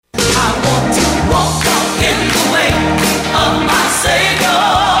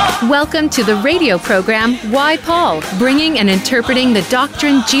Welcome to the radio program, Why Paul? Bringing and interpreting the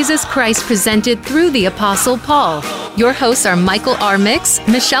doctrine Jesus Christ presented through the Apostle Paul. Your hosts are Michael R. Mix,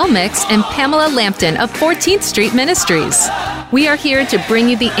 Michelle Mix, and Pamela Lampton of 14th Street Ministries. We are here to bring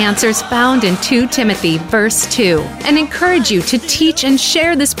you the answers found in 2 Timothy, verse 2, and encourage you to teach and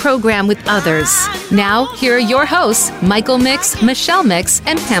share this program with others. Now, here are your hosts, Michael Mix, Michelle Mix,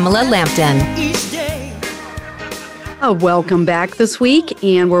 and Pamela Lampton. Welcome back this week,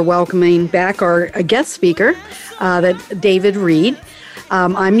 and we're welcoming back our guest speaker, David Reed.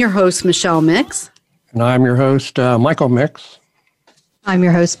 I'm your host, Michelle Mix. And I'm your host, Michael Mix. I'm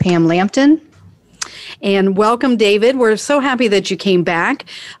your host, Pam Lampton. And welcome, David. We're so happy that you came back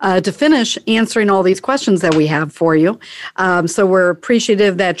to finish answering all these questions that we have for you. So we're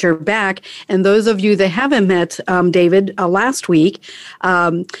appreciative that you're back. And those of you that haven't met David last week,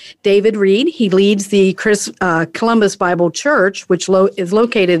 David Reed, he leads the Columbus Bible Church, which is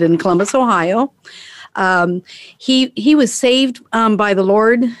located in Columbus, Ohio. He was saved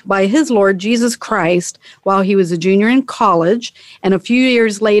by his Lord Jesus Christ while he was a junior in college, and a few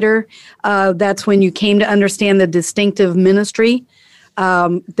years later, that's when you came to understand the distinctive ministry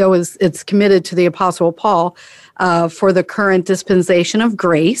it's committed to the Apostle Paul for the current dispensation of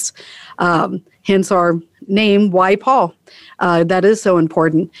grace. Hence our name, Why Paul? That is so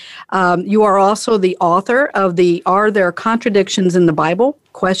important. You are also the author of Are There Contradictions in the Bible?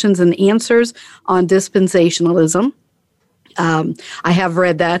 Questions and Answers on Dispensationalism. I have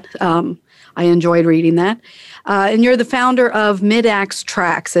read that. I enjoyed reading that. And you're the founder of Mid-Acts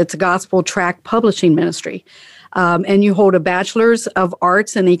Tracts. It's a gospel tract publishing ministry. And you hold a Bachelor's of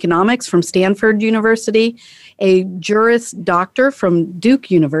Arts in Economics from Stanford University, a Juris Doctor from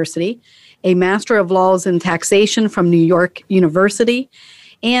Duke University, a Master of Laws in Taxation from New York University,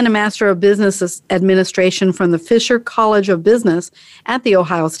 and a Master of Business Administration from the Fisher College of Business at The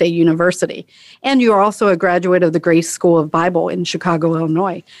Ohio State University. And you are also a graduate of the Grace School of Bible in Chicago,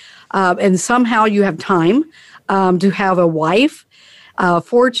 Illinois. And somehow you have time to have a wife,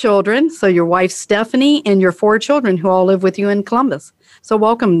 4 children. So your wife, Stephanie, and your 4 children who all live with you in Columbus. So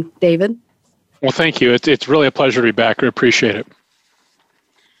welcome, David. Well, thank you. It's really a pleasure to be back. I appreciate it.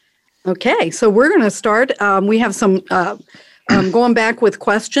 Okay, so we're going to start. We have some going back with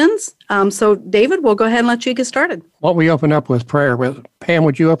questions. So, David, we'll go ahead and let you get started. Why don't we open up with prayer? Pam,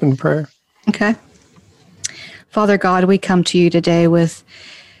 would you open prayer? Okay. Father God, we come to you today with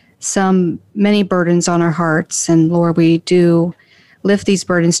many burdens on our hearts. And Lord, we do lift these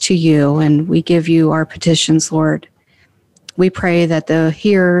burdens to you, and we give you our petitions, Lord. We pray that the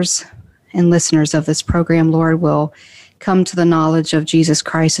hearers and listeners of this program, Lord, will come to the knowledge of Jesus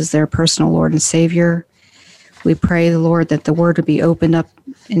Christ as their personal Lord and Savior. We pray, Lord, that the word would be opened up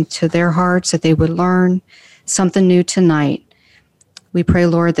into their hearts, that they would learn something new tonight. We pray,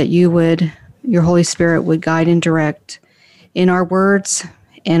 Lord, that your Holy Spirit would guide and direct in our words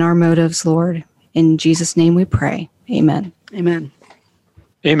and our motives, Lord. In Jesus' name we pray. Amen. Amen.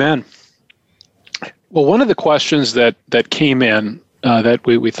 Amen. Well, one of the questions that came in that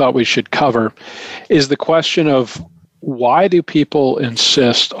we thought we should cover is the question of why do people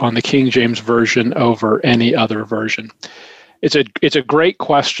insist on the King James Version over any other version? It's a great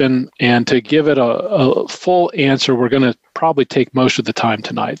question, and to give it a full answer, we're going to probably take most of the time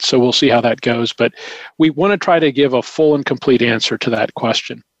tonight. So we'll see how that goes. But we want to try to give a full and complete answer to that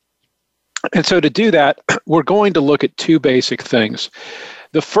question. And so to do that, we're going to look at 2 basic things.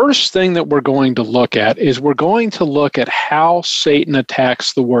 The first thing that we're going to look at is we're going to look at how Satan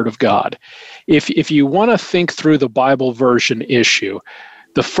attacks the Word of God. If you want to think through the Bible version issue,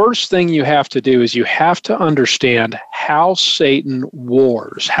 the first thing you have to do is you have to understand how Satan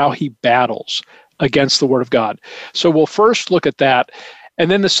wars, how he battles against the Word of God. So we'll first look at that.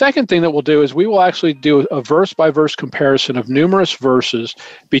 And then the second thing that we'll do is we will actually do a verse-by-verse comparison of numerous verses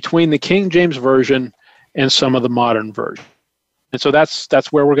between the King James Version and some of the modern versions. And so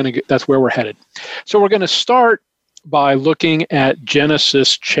that's where we're headed. So we're going to start by looking at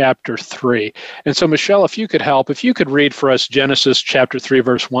Genesis chapter 3. And so, Michelle, if you could read for us Genesis chapter 3,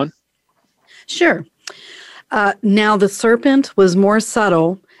 verse 1. Sure. Now the serpent was more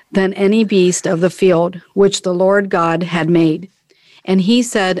subtle than any beast of the field which the Lord God had made. And he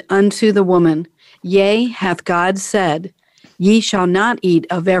said unto the woman, Yea, hath God said, Ye shall not eat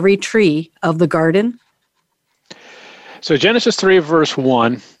of every tree of the garden? So Genesis 3, verse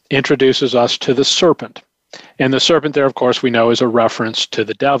 1 introduces us to the serpent. And the serpent there, of course, we know is a reference to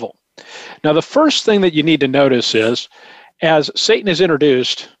the devil. Now, the first thing that you need to notice is, as Satan is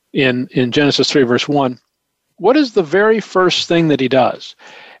introduced in Genesis 3, verse 1, what is the very first thing that he does?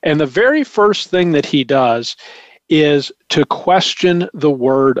 And the very first thing that he does is to question the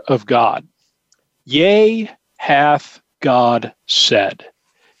word of God. Yea, hath God said.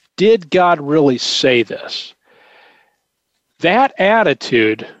 Did God really say this? That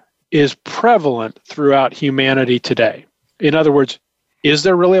attitude is prevalent throughout humanity today. In other words, is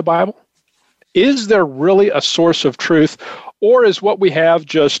there really a Bible? Is there really a source of truth? Or is what we have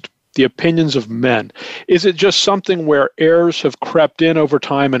just the opinions of men? Is it just something where errors have crept in over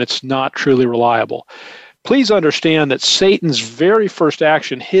time and it's not truly reliable? Please understand that Satan's very first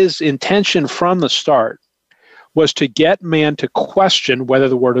action, his intention from the start, was to get man to question whether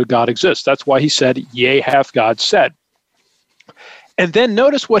the word of God exists. That's why he said, yea, hath God said. And then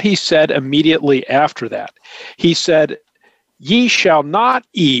notice what he said immediately after that. He said, ye shall not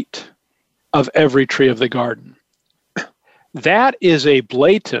eat of every tree of the garden. That is a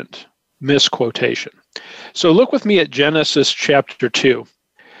blatant misquotation. So look with me at Genesis chapter 2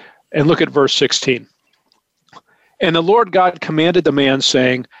 and look at verse 16. And the Lord God commanded the man,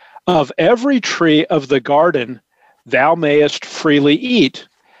 saying, of every tree of the garden thou mayest freely eat,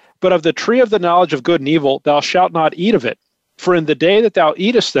 but of the tree of the knowledge of good and evil thou shalt not eat of it. For in the day that thou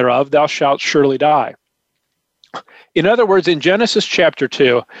eatest thereof, thou shalt surely die. In other words, in Genesis chapter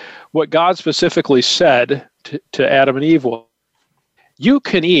 2, what God specifically said to Adam and Eve was, you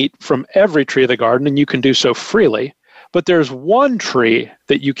can eat from every tree of the garden, and you can do so freely, but there's one tree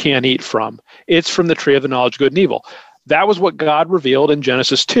that you can't eat from. It's from the tree of the knowledge of good and evil. That was what God revealed in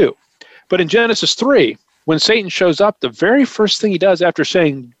Genesis 2. But in Genesis 3, when Satan shows up, the very first thing he does after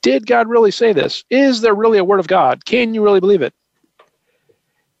saying, did God really say this? Is there really a word of God? Can you really believe it?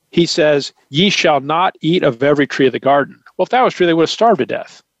 He says, ye shall not eat of every tree of the garden. Well, if that was true, they would have starved to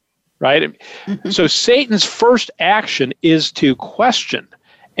death, right? So Satan's first action is to question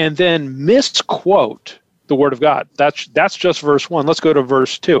and then misquote the word of God. That's just verse 1. Let's go to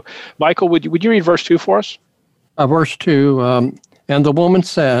verse 2. Michael, would you read verse 2 for us? Verse 2, and the woman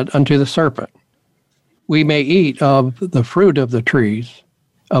said unto the serpent, we may eat of the fruit of the trees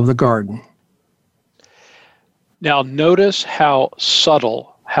of the garden. Now notice how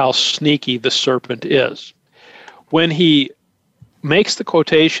subtle, how sneaky the serpent is. When he makes the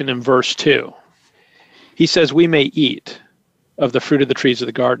quotation in verse 2, he says, we may eat of the fruit of the trees of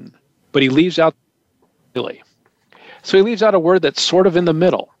the garden, but he leaves out really. So he leaves out a word that's sort of in the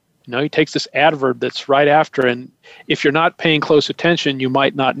middle. You know, he takes this adverb that's right after, and if you're not paying close attention, you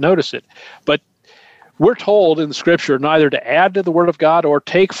might not notice it. But we're told in the scripture neither to add to the word of God or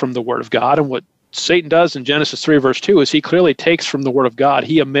take from the word of God. And what Satan does in Genesis 3 verse 2 is he clearly takes from the word of God.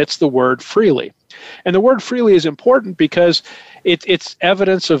 He omits the word freely. And the word freely is important because it's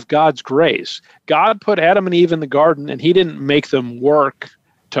evidence of God's grace. God put Adam and Eve in the garden, and he didn't make them work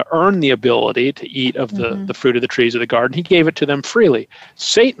to earn the ability to eat of the fruit of the trees of the garden. He gave it to them freely.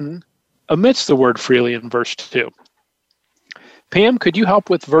 Satan omits the word freely in verse 2. Pam, could you help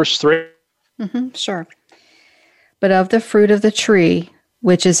with verse 3? Sure. But of the fruit of the tree,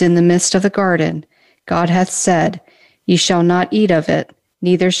 which is in the midst of the garden, God hath said, ye shall not eat of it,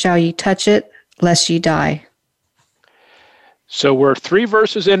 neither shall ye touch it, lest ye die. So we're 3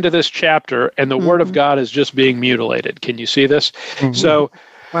 verses into this chapter, and the word of God is just being mutilated. Can you see this? So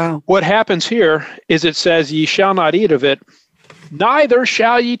what happens here is it says, ye shall not eat of it, neither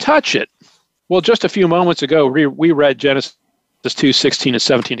shall ye touch it. Well, just a few moments ago, we read Genesis 2:16 and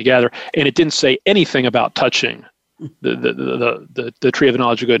 17 together, and it didn't say anything about touching the tree of the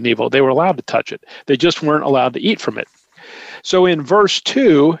knowledge of good and evil. They were allowed to touch it. They just weren't allowed to eat from it. So in verse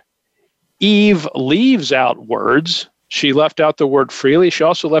 2, Eve leaves out words. She left out the word freely. She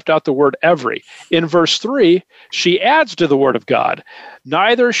also left out the word every. In verse 3, she adds to the word of God,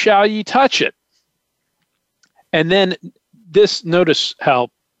 neither shall ye touch it. And then notice how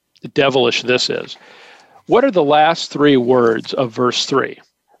devilish this is. What are the last 3 words of verse 3?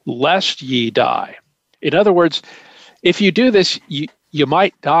 Lest ye die. In other words, if you do this, you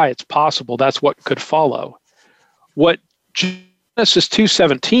might die. It's possible. That's what could follow. What Genesis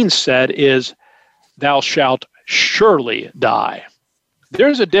 2:17 said is, thou shalt surely die.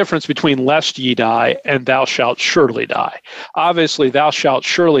 There's a difference between lest ye die and thou shalt surely die. Obviously, thou shalt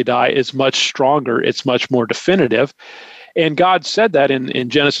surely die is much stronger. It's much more definitive. And God said that in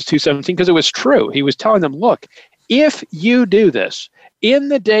Genesis 2:17 because it was true. He was telling them, look, if you do this, in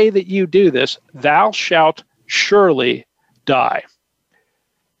the day that you do this, thou shalt surely die.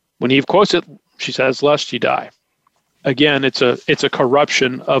 When Eve quotes it, she says, lest ye die. Again, it's a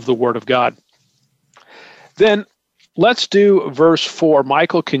corruption of the word of God. Then let's do verse 4.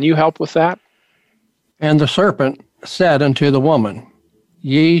 Michael, can you help with that? And the serpent said unto the woman,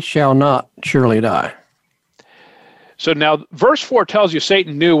 ye shall not surely die. So now verse 4 tells you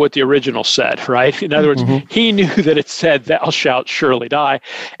Satan knew what the original said, right? In other words, he knew that it said, thou shalt surely die.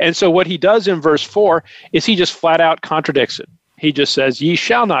 And so what he does in verse 4 is he just flat out contradicts it. He just says, ye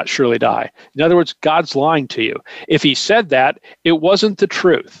shall not surely die. In other words, God's lying to you. If he said that, it wasn't the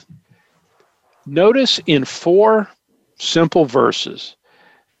truth. Notice in 4 simple verses,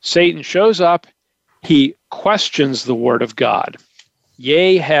 Satan shows up, he questions the word of God.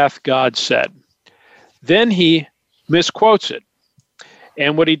 Yea, hath God said. Then he misquotes it.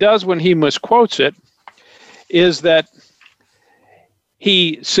 And what he does when he misquotes it is that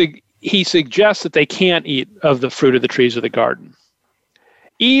he suggests that they can't eat of the fruit of the trees of the garden.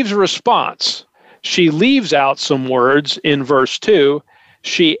 Eve's response, she leaves out some words in verse 2.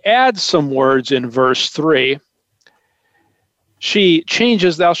 She adds some words in verse 3. She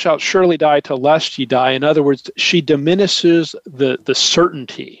changes thou shalt surely die to lest ye die. In other words, she diminishes the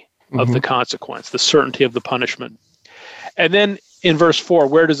certainty of the consequence, the certainty of the punishment. And then in verse 4,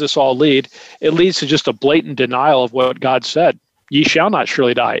 where does this all lead? It leads to just a blatant denial of what God said. Ye shall not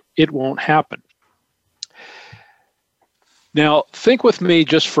surely die. It won't happen. Now, think with me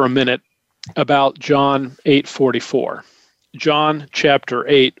just for a minute about John 8:44. John chapter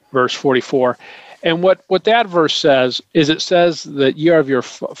 8, verse 44. And what that verse says is it says that ye are of your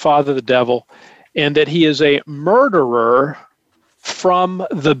father the devil, and that he is a murderer from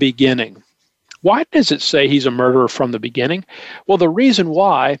the beginning. Why does it say he's a murderer from the beginning? Well, the reason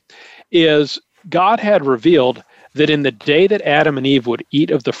why is God had revealed that in the day that Adam and Eve would eat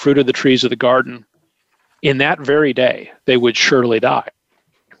of the fruit of the trees of the garden, in that very day, they would surely die.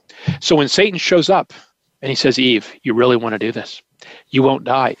 So when Satan shows up and he says, Eve, you really want to do this? You won't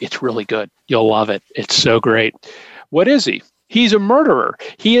die. It's really good. You'll love it. It's so great. What is he? He's a murderer.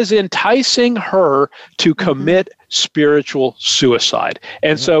 He is enticing her to commit spiritual suicide.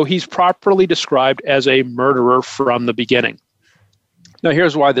 And so he's properly described as a murderer from the beginning. Now,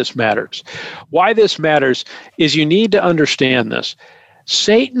 here's why this matters. Why this matters is you need to understand this.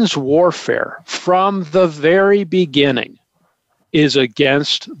 Satan's warfare from the very beginning is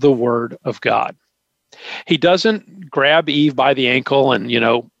against the word of God. He doesn't grab Eve by the ankle and,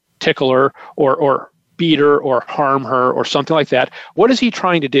 tickle her or beat her or harm her or something like that. What is he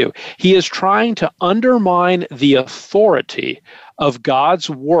trying to do? He is trying to undermine the authority of God's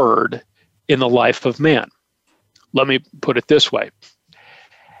word in the life of man. Let me put it this way.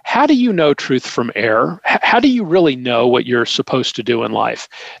 How do you know truth from error? How do you really know what you're supposed to do in life?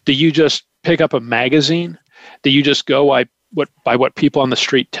 Do you just pick up a magazine? Do you just go by what people on the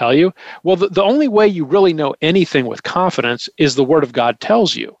street tell you? Well, the only way you really know anything with confidence is the Word of God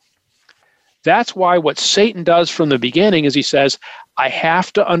tells you. That's why what Satan does from the beginning is he says, I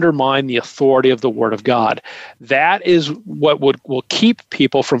have to undermine the authority of the Word of God. That is what will keep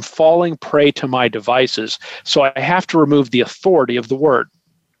people from falling prey to my devices. So I have to remove the authority of the Word.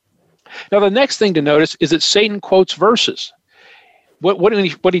 Now, the next thing to notice is that Satan quotes verses.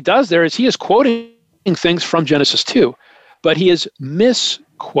 What he does there is he is quoting things from Genesis 2, but he is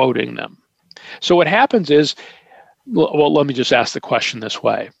misquoting them. So what happens is, well, let me just ask the question this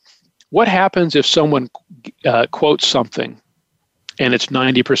way. What happens if someone quotes something and it's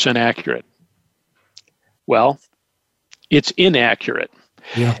 90% accurate? Well, it's inaccurate.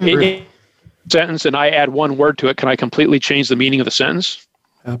 Yeah. In a sentence and I add one word to it, can I completely change the meaning of the sentence?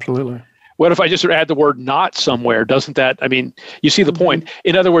 Absolutely. What if I just add the word not somewhere? Doesn't that, you see the point.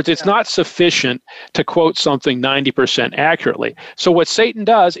 In other words, it's not sufficient to quote something 90% accurately. So what Satan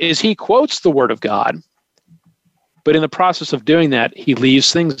does is he quotes the word of God, but in the process of doing that, he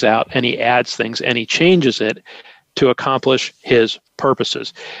leaves things out and he adds things and he changes it to accomplish his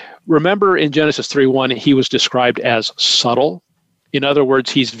purposes. Remember in Genesis 3:1, he was described as subtle. In other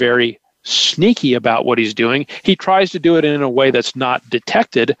words, he's very sneaky about what he's doing. He tries to do it in a way that's not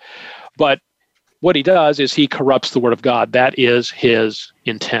detected, but what he does is he corrupts the word of God. That is his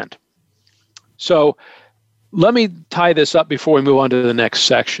intent. So let me tie this up before we move on to the next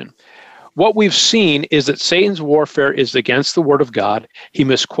section. What we've seen is that Satan's warfare is against the word of God. He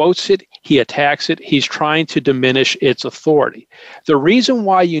misquotes it. He attacks it. He's trying to diminish its authority. The reason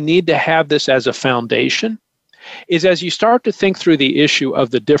why you need to have this as a foundation is as you start to think through the issue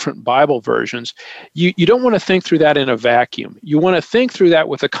of the different Bible versions, you don't want to think through that in a vacuum. You want to think through that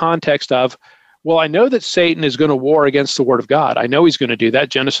with the context of, well, I know that Satan is going to war against the word of God. I know he's going to do that.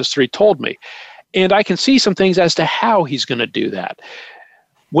 Genesis 3 told me. And I can see some things as to how he's going to do that.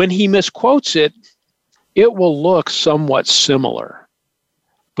 When he misquotes it, it will look somewhat similar,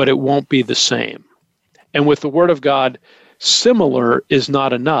 but it won't be the same. And with the word of God, similar is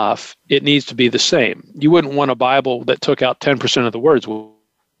not enough. It needs to be the same. You wouldn't want a Bible that took out 10% of the words.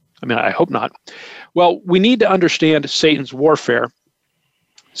 I mean, I hope not. Well, we need to understand Satan's warfare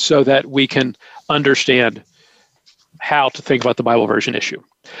so that we can understand how to think about the Bible version issue.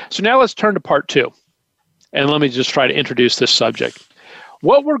 So now let's turn to part 2. And let me just try to introduce this subject.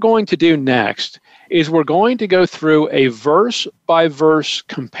 What we're going to do next is we're going to go through a verse-by-verse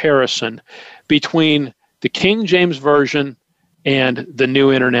comparison between the King James Version and the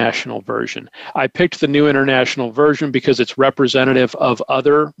New International Version. I picked the New International Version because it's representative of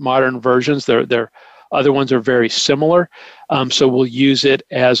other modern versions. Their other ones are very similar, so we'll use it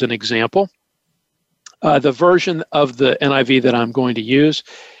as an example. The version of the NIV that I'm going to use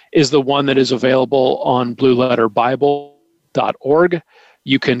is the one that is available on blueletterbible.org.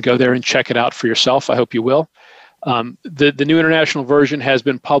 You can go there and check it out for yourself. I hope you will. The New International Version has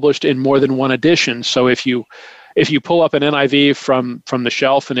been published in more than one edition, so if you pull up an NIV from the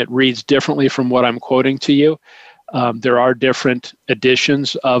shelf and it reads differently from what I'm quoting to you, there are different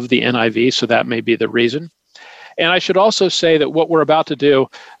editions of the NIV, so that may be the reason. And I should also say that what we're about to do,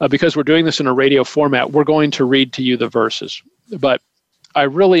 because we're doing this in a radio format, we're going to read to you the verses. But I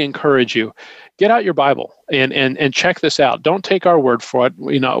really encourage you, get out your Bible and check this out. Don't take our word for it.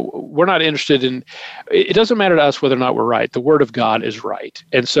 You know, we're not interested in, it doesn't matter to us whether or not we're right. The Word of God is right.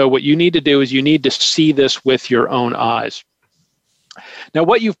 And so what you need to do is you need to see this with your own eyes. Now,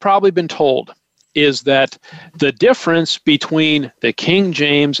 what you've probably been told is that the difference between the King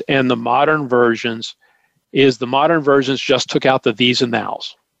James and the modern versions is the modern versions just took out the these and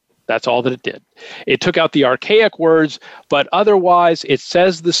thous. That's all that it did. It took out the archaic words, but otherwise it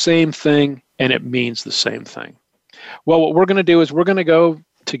says the same thing and it means the same thing. Well, what we're going to do is we're going to go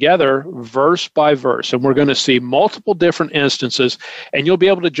together verse by verse, and we're going to see multiple different instances, and you'll be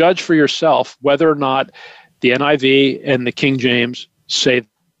able to judge for yourself whether or not the NIV and the King James say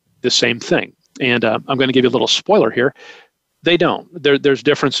the same thing. And I'm going to give you a little spoiler here. They don't. There's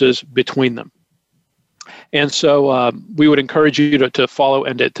differences between them. And so we would encourage you to follow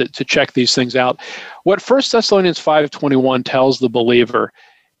and to check these things out. What 1 Thessalonians 5:21 tells the believer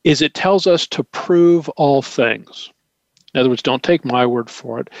is it tells us to prove all things. In other words, don't take my word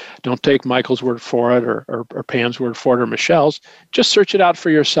for it. Don't take Michael's word for it or Pam's word for it or Michelle's. Just search it out for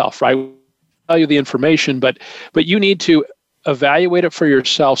yourself, right? I'll tell you the information, but you need to evaluate it for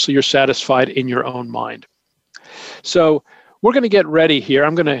yourself so you're satisfied in your own mind. So we're going to get ready here.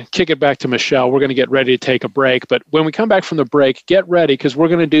 I'm going to kick it back to Michelle. We're going to get ready to take a break. But when we come back from the break, get ready because we're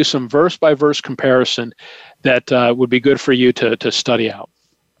going to do some verse-by-verse comparison that would be good for you to study out.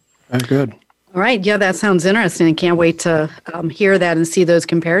 Very good. All right. Yeah, that sounds interesting. I can't wait to hear that and see those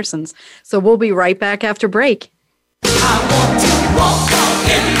comparisons. So we'll be right back after break. I want to walk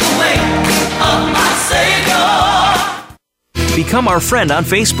in the way of my Savior. Become our friend on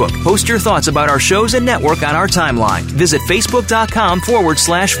Facebook. Post your thoughts about our shows and network on our timeline. Visit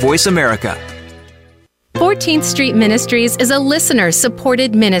facebook.com/Voice America. 14th Street Ministries is a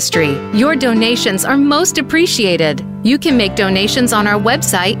listener-supported ministry. Your donations are most appreciated. You can make donations on our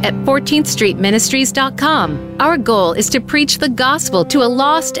website at 14thstreetministries.com. Our goal is to preach the gospel to a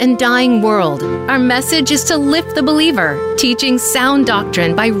lost and dying world. Our message is to lift the believer, teaching sound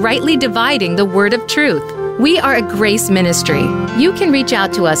doctrine by rightly dividing the word of truth. We are a grace ministry. You can reach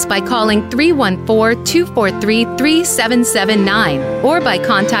out to us by calling 314-243-3779 or by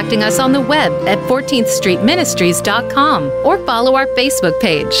contacting us on the web at 14thstreetministries.com or follow our Facebook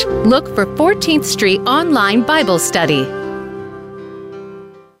page. Look for 14th Street Online Bible Study.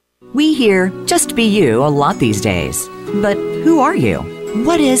 We hear just be you a lot these days. But who are you?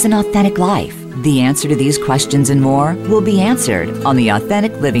 What is an authentic life? The answer to these questions and more will be answered on The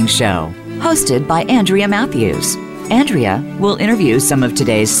Authentic Living Show, hosted by Andrea Matthews. Andrea will interview some of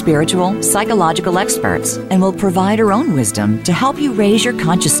today's spiritual, psychological experts and will provide her own wisdom to help you raise your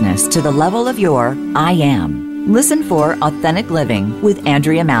consciousness to the level of your I am. Listen for Authentic Living with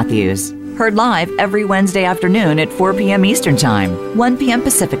Andrea Matthews. Heard live every Wednesday afternoon at 4 p.m. Eastern Time, 1 p.m.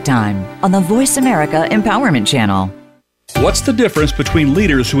 Pacific Time on the Voice America Empowerment Channel. What's the difference between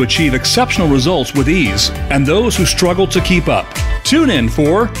leaders who achieve exceptional results with ease and those who struggle to keep up? Tune in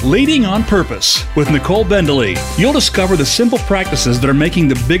for Leading on Purpose with Nicole Bendalee. You'll discover the simple practices that are making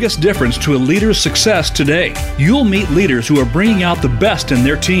the biggest difference to a leader's success today. You'll meet leaders who are bringing out the best in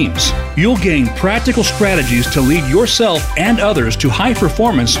their teams. You'll gain practical strategies to lead yourself and others to high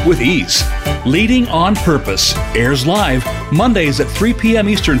performance with ease. Leading on Purpose airs live Mondays at 3 p.m.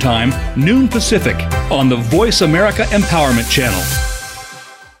 Eastern Time, noon Pacific on the Voice America Empowerment Channel.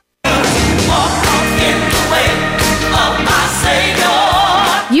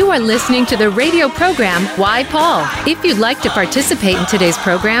 You are listening to the radio program, Why Paul? If you'd like to participate in today's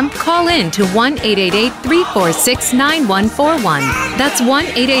program, call in to 1-888-346-9141. That's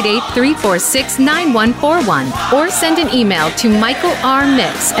 1-888-346-9141. Or send an email to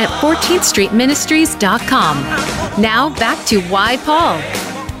michaelrmix@14thstreetministries.com. Now back to Why Paul?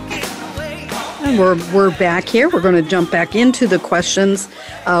 And we're back here. We're going to jump back into the questions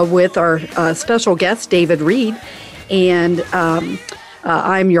with our special guest, David Reed. And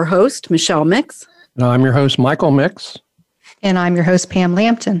I'm your host, Michelle Mix. I'm your host, Michael Mix. And I'm your host, Pam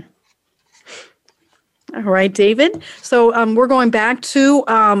Lampton. All right, David. So we're going back to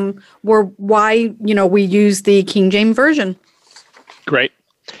why we use the King James Version. Great.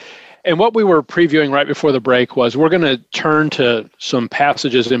 And what we were previewing right before the break was we're going to turn to some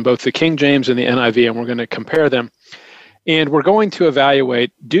passages in both the King James and the NIV, and we're going to compare them. And we're going to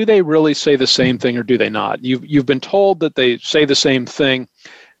evaluate, do they really say the same thing or do they not? You've been told that they say the same thing.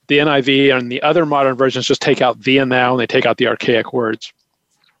 The NIV and the other modern versions just take out the and thou, and they take out the archaic words.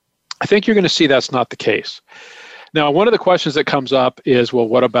 I think you're going to see that's not the case. Now, one of the questions that comes up is, well,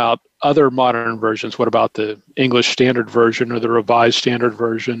 what about other modern versions? What about the English Standard Version or the Revised Standard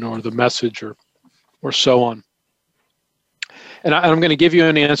Version or the Message or so on? And I'm going to give you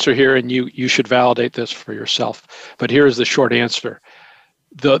an answer here, and you should validate this for yourself. But here is the short answer.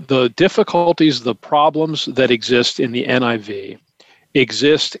 The difficulties, the problems that exist in the NIV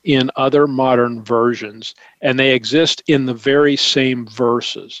exist in other modern versions, and they exist in the very same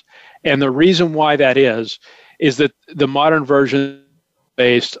verses. And the reason why that is that the modern version is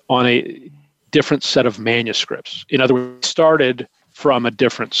based on a different set of manuscripts. In other words, started from a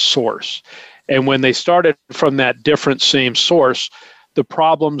different source. And when they started from that different same source, the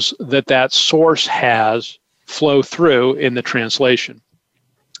problems that source has flow through in the translation.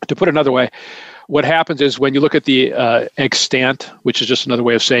 To put it another way, what happens is when you look at the extant, which is just another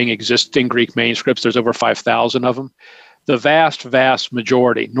way of saying existing Greek manuscripts, there's over 5,000 of them. The vast, vast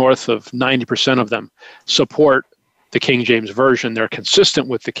majority, north of 90% of them, support the King James Version. They're consistent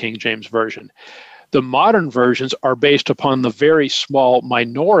with the King James Version. The modern versions are based upon the very small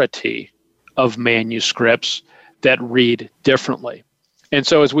minority of manuscripts that read differently. And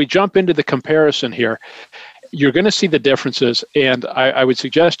so as we jump into the comparison here, you're going to see the differences, and I would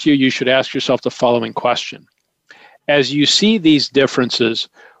suggest you should ask yourself the following question. As you see these differences,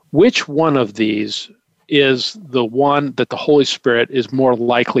 which one of these is the one that the Holy Spirit is more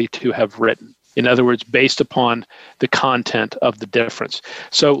likely to have written? In other words, based upon the content of the difference.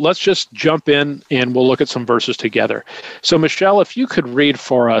 So let's just jump in and we'll look at some verses together. So Michelle, if you could read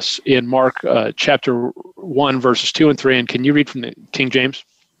for us in Mark chapter 1, verses 2 and 3, and can you read from the King James?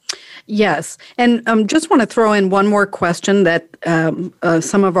 Yes. And just want to throw in one more question that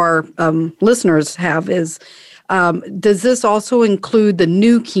some of our listeners have is, does this also include the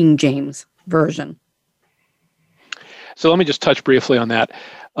New King James Version? So let me just touch briefly on that.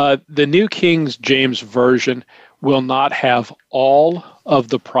 The New King James Version will not have all of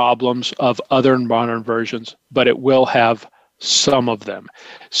the problems of other modern versions, but it will have some of them.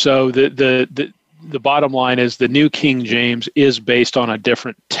 So the bottom line is the New King James is based on a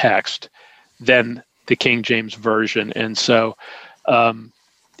different text than the King James Version, and so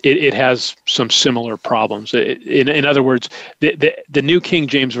it has some similar problems. In other words, the New King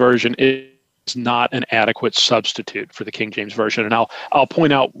James Version is not an adequate substitute for the King James Version. And I'll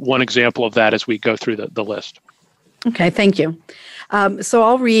point out one example of that as we go through the list. Okay, thank you. So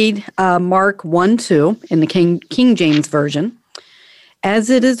I'll read Mark 1:2 in the King James Version. As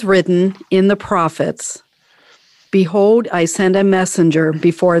it is written in the prophets, behold, I send a messenger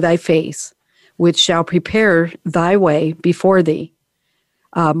before thy face, which shall prepare thy way before thee.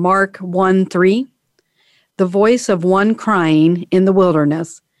 Mark 1:3, the voice of one crying in the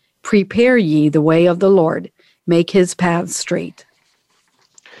wilderness, prepare ye the way of the Lord, make his paths straight.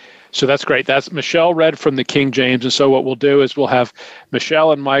 So that's great. That's Michelle read from the King James. And so what we'll do is we'll have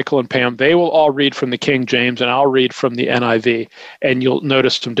Michelle and Michael and Pam, they will all read from the King James and I'll read from the NIV. And you'll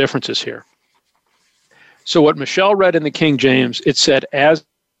notice some differences here. So what Michelle read in the King James, it said, as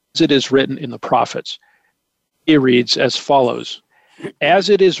it is written in the prophets. It reads as follows, as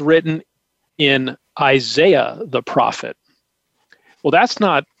it is written in Isaiah the prophet. Well, that's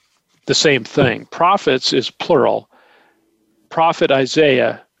not the same thing. Prophets is plural. Prophet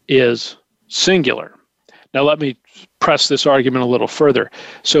Isaiah is singular. Now let me press this argument a little further.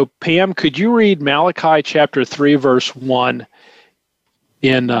 So Pam, could you read Malachi chapter 3, verse 1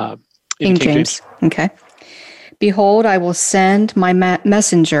 in King James? Okay. Behold, I will send my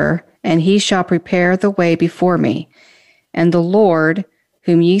messenger, and he shall prepare the way before me. And the Lord,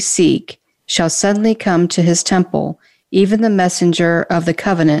 whom ye seek, shall suddenly come to his temple, even the messenger of the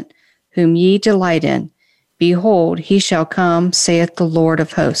covenant, whom ye delight in. Behold, he shall come, saith the Lord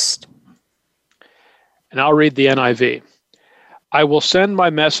of hosts. And I'll read the NIV. I will send my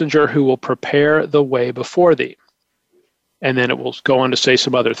messenger who will prepare the way before thee. And then it will go on to say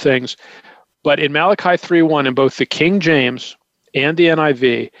some other things. But in Malachi 3:1, in both the King James and the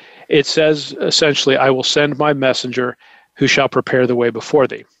NIV, it says essentially, I will send my messenger who shall prepare the way before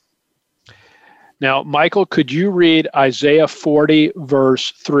thee. Now, Michael, could you read Isaiah 40,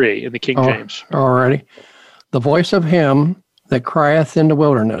 verse 3 in the King James? All righty. The voice of him that crieth in the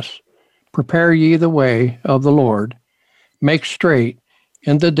wilderness, prepare ye the way of the Lord, make straight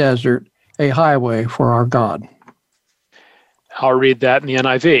in the desert a highway for our God. I'll read that in the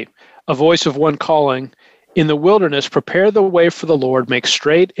NIV. A voice of one calling, in the wilderness, prepare the way for the Lord, make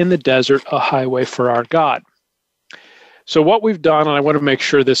straight in the desert a highway for our God. So what we've done, and I want to make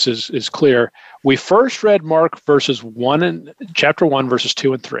sure this is clear, we first read Mark chapter 1, verses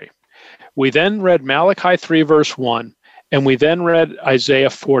 2 and 3. We then read Malachi 3, verse 1, and we then read Isaiah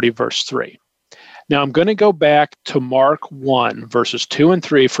 40, verse 3. Now I'm going to go back to Mark 1, verses 2 and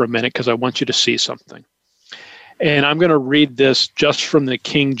 3 for a minute because I want you to see something. And I'm going to read this just from the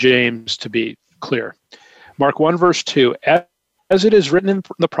King James to be clear. Mark 1, verse 2, as it is written in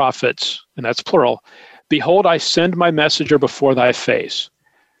the prophets, and that's plural, behold, I send my messenger before thy face.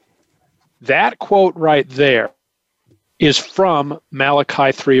 That quote right there is from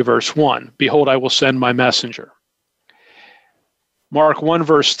Malachi 3, verse 1. Behold, I will send my messenger. Mark 1,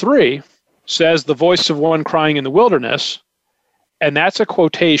 verse 3 says the voice of one crying in the wilderness, and that's a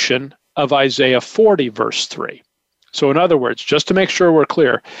quotation of Isaiah 40, verse 3. So in other words, just to make sure we're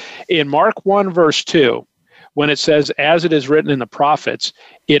clear, in Mark 1, verse 2, when it says, as it is written in the prophets,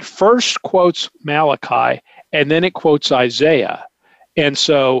 it first quotes Malachi, and then it quotes Isaiah. And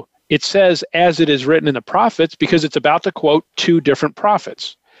so it says, as it is written in the prophets, because it's about to quote two different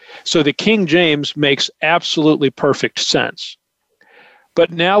prophets. So the King James makes absolutely perfect sense.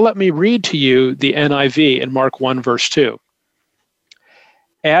 But now let me read to you the NIV in Mark 1, verse 2.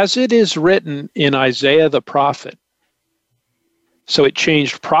 As it is written in Isaiah the prophet, so it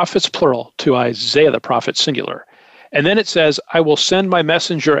changed prophets plural to Isaiah the prophet singular. And then it says, I will send my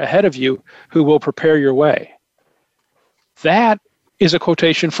messenger ahead of you who will prepare your way. That is a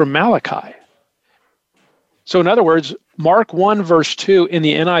quotation from Malachi. So in other words, Mark 1, verse 2 in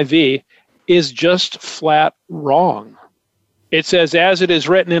the NIV is just flat wrong. It says, as it is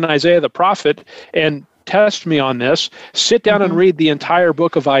written in Isaiah the prophet, and test me on this, sit down and read the entire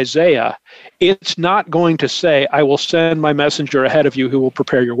book of Isaiah. It's not going to say, I will send my messenger ahead of you who will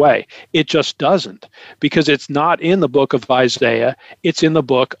prepare your way. It just doesn't, because it's not in the book of Isaiah. It's in the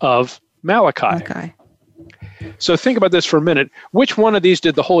book of Malachi. Okay. So think about this for a minute. Which one of these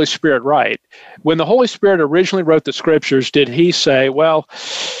did the Holy Spirit write? When the Holy Spirit originally wrote the scriptures, did he say, well,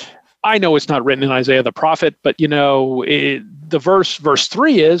 I know it's not written in Isaiah the prophet, but the verse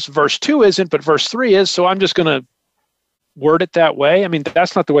 3 is, verse 2 isn't, but verse 3 is, so I'm just going to word it that way? I mean,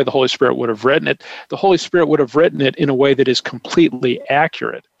 that's not the way the Holy Spirit would have written it. The Holy Spirit would have written it in a way that is completely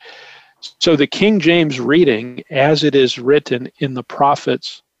accurate. So the King James reading, as it is written in the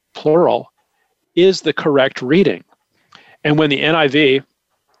prophets, plural, is the correct reading. And when the NIV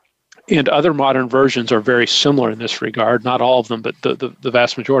and other modern versions are very similar in this regard, not all of them, but the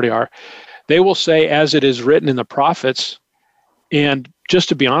vast majority are, they will say, as it is written in the prophets, and just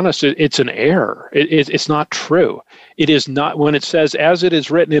to be honest, it's an error. It's not true. It is not, when it says, as it is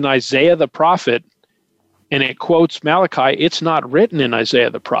written in Isaiah the prophet, and it quotes Malachi, it's not written in Isaiah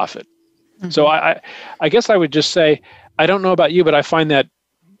the prophet. Mm-hmm. So I guess I would just say, I don't know about you, but I find that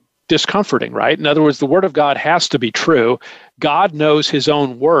discomforting, right? In other words, the word of God has to be true. God knows his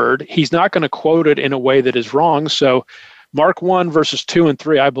own word. He's not going to quote it in a way that is wrong. So Mark 1, verses 2 and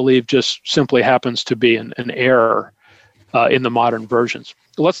 3, I believe, just simply happens to be an error in the modern versions.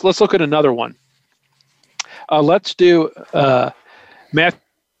 Let's look at another one. Let's do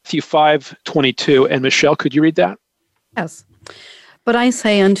Matthew 5:22. And Michelle, could you read that? Yes. But I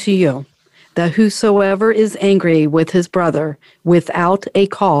say unto you, that whosoever is angry with his brother without a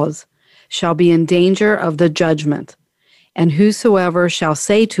cause shall be in danger of the judgment. And whosoever shall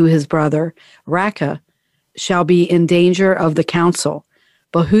say to his brother, Raca, shall be in danger of the council.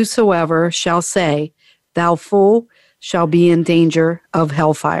 But whosoever shall say, Thou fool, shall be in danger of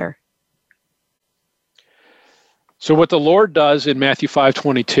hellfire. So what the Lord does in Matthew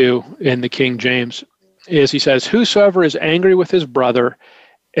 5:22 in the King James is he says, whosoever is angry with his brother,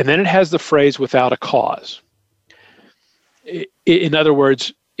 and then it has the phrase without a cause. In other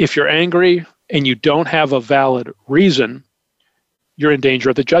words, if you're angry and you don't have a valid reason, you're in danger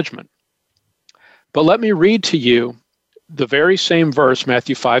of the judgment. But let me read to you the very same verse,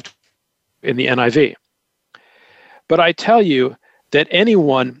 Matthew 5, in the NIV. But I tell you that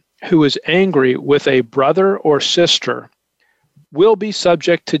anyone who is angry with a brother or sister will be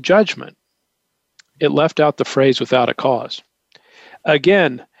subject to judgment. It left out the phrase without a cause.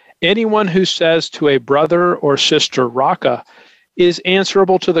 Again, anyone who says to a brother or sister, Raka, is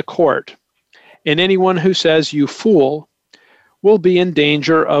answerable to the court, and anyone who says, you fool, will be in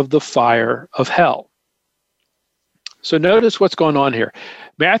danger of the fire of hell. So notice what's going on here.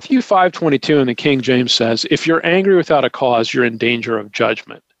 Matthew 5:22 in the King James says, if you're angry without a cause, you're in danger of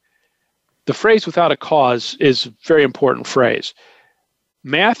judgment. The phrase without a cause is a very important phrase.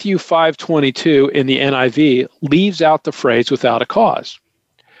 Matthew 5:22 in the NIV leaves out the phrase without a cause.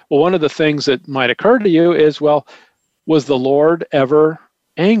 Well, one of the things that might occur to you is, well, was the Lord ever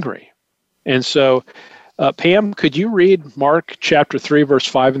angry? And so, Pam, could you read Mark chapter 3, verse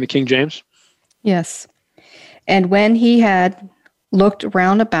 5 in the King James? Yes. And when he had looked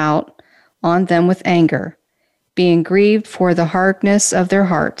round about on them with anger, being grieved for the hardness of their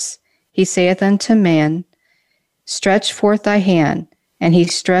hearts, he saith unto man, stretch forth thy hand. And he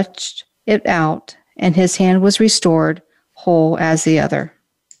stretched it out, and his hand was restored, whole as the other.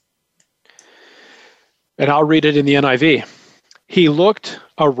 And I'll read it in the NIV. He looked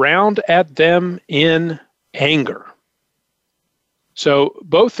around at them in anger. So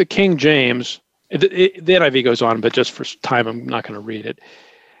both the King James, the NIV goes on, but just for time, I'm not going to read it.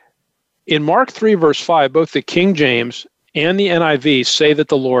 In Mark 3, verse 5, both the King James and the NIV say that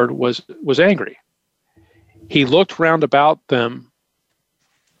the Lord was angry. He looked round about them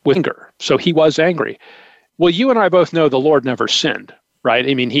with anger. So he was angry. Well, you and I both know the Lord never sinned, right?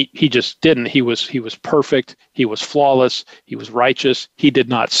 I mean, he just didn't. He was perfect. He was flawless. He was righteous. He did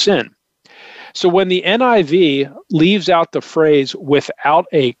not sin. So when the NIV leaves out the phrase without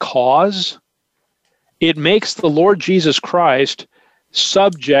a cause, it makes the Lord Jesus Christ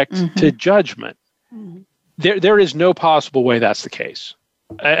subject to judgment. There is no possible way that's the case.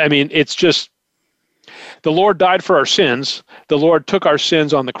 I mean, it's just, the Lord died for our sins. The Lord took our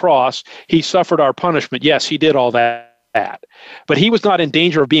sins on the cross. He suffered our punishment. Yes, he did all that. But he was not in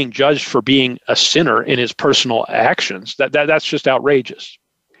danger of being judged for being a sinner in his personal actions. That's just outrageous.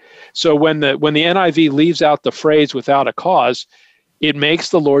 So when the NIV leaves out the phrase without a cause, it makes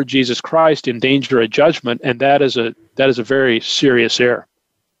the Lord Jesus Christ in danger of judgment, and that is a very serious error.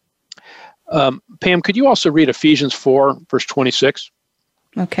 Pam, could you also read Ephesians 4, verse 26?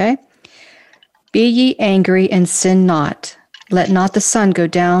 Okay. Be ye angry and sin not. Let not the sun go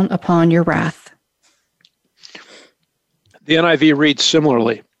down upon your wrath. The NIV reads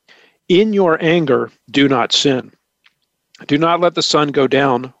similarly, in your anger, do not sin. Do not let the sun go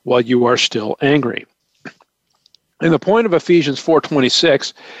down while you are still angry. And the point of Ephesians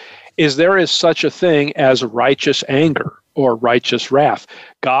 4:26 is there is such a thing as righteous anger or righteous wrath.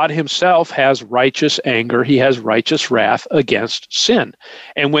 God himself has righteous anger. He has righteous wrath against sin.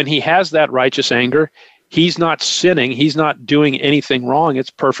 And when he has that righteous anger, he's not sinning. He's not doing anything wrong. It's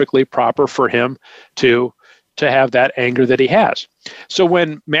perfectly proper for him to have that anger that he has. So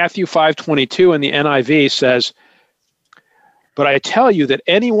when Matthew 5:22 in the NIV says, but I tell you that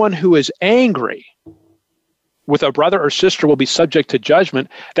anyone who is angry with a brother or sister will be subject to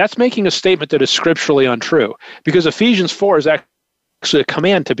judgment, that's making a statement that is scripturally untrue. Because Ephesians 4 is actually a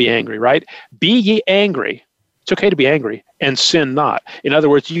command to be angry, right? Be ye angry. It's okay to be angry and sin not. In other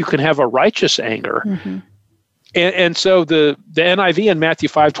words, you can have a righteous anger. And so the NIV in Matthew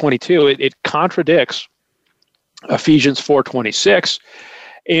 5:22, it contradicts Ephesians 4:26.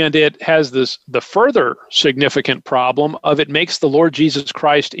 And it has the further significant problem of it makes the Lord Jesus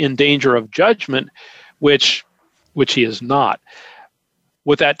Christ in danger of judgment, which he is not.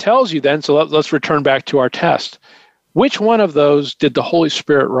 What that tells you then, so let's return back to our test. Which one of those did the Holy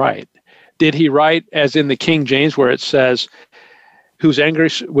Spirit write? Did he write, as in the King James, where it says, who's angry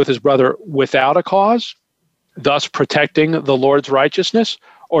with his brother without a cause, thus protecting the Lord's righteousness?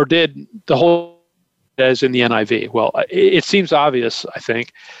 Or did the whole, as in the NIV? Well, it seems obvious, I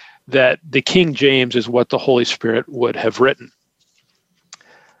think, that the King James is what the Holy Spirit would have written.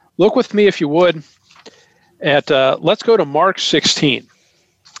 Look with me, if you would, at let's go to Mark 16.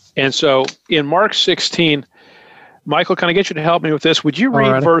 And so in Mark 16, Michael, can I get you to help me with this? Would you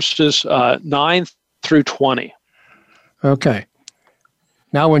read verses 9 through 20? Okay.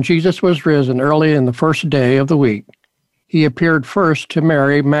 Now when Jesus was risen early in the first day of the week, he appeared first to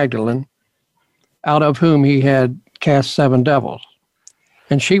Mary Magdalene, out of whom he had cast 7 devils.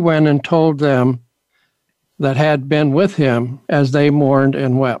 And she went and told them that had been with him as they mourned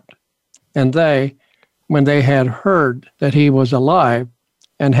and wept. And they, when they had heard that he was alive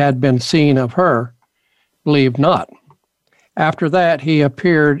and had been seen of her, believed not. After that, he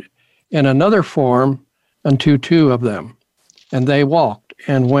appeared in another form unto 2 of them, and they walked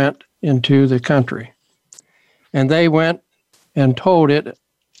and went into the country. And they went and told it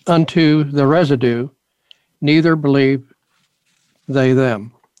unto the residue, neither believed they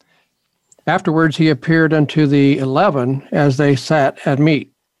them. Afterwards he appeared unto the 11 as they sat at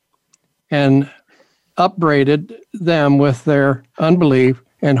meat, and upbraided them with their unbelief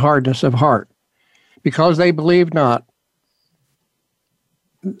and hardness of heart, because they believed not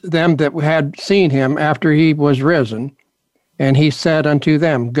them that had seen him after he was risen. And he said unto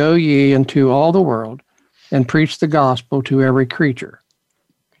them, Go ye into all the world, and preach the gospel to every creature.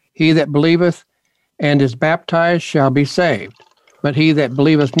 He that believeth and is baptized shall be saved, but he that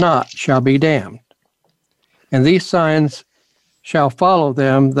believeth not shall be damned. And these signs shall follow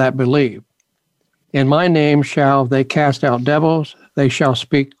them that believe. In my name shall they cast out devils, they shall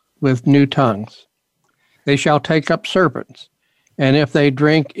speak with new tongues. They shall take up serpents, and if they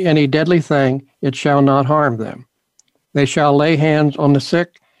drink any deadly thing, it shall not harm them. They shall lay hands on the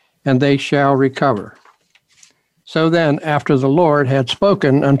sick, and they shall recover. So then, after the Lord had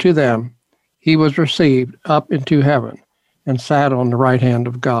spoken unto them, he was received up into heaven, and sat on the right hand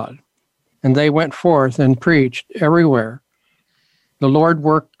of God. And they went forth and preached everywhere, the Lord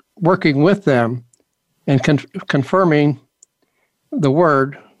working with them, and confirming the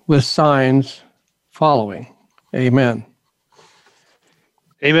word with signs following. Amen.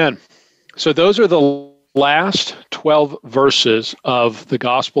 Amen. So those are the last 12 verses of the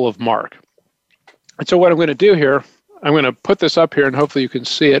Gospel of Mark. And so what I'm going to do here, I'm going to put this up here, and hopefully you can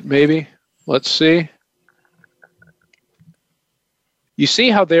see it maybe. Let's see. You see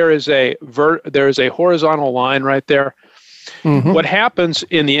how there is a horizontal line right there? Mm-hmm. What happens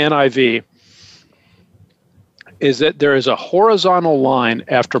in the NIV is that there is a horizontal line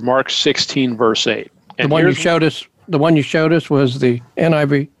after Mark 16, verse 8. And the one you showed us was the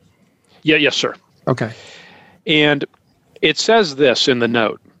NIV? Yeah, yes, sir. Okay. And it says this in the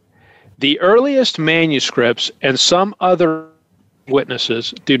note. The earliest manuscripts and some other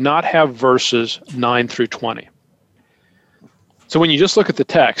witnesses do not have verses 9 through 20. So when you just look at the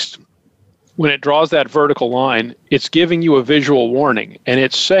text, when it draws that vertical line, it's giving you a visual warning, and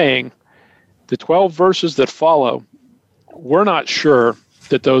it's saying the 12 verses that follow, we're not sure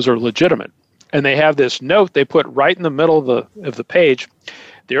that those are legitimate. And they have this note they put right in the middle of the page.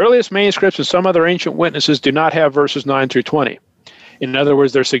 The earliest manuscripts and some other ancient witnesses do not have verses 9 through 20. In other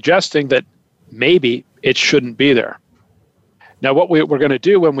words, they're suggesting that maybe it shouldn't be there. Now, what we're going to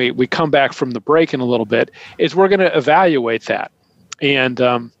do when we come back from the break in a little bit is we're going to evaluate that. And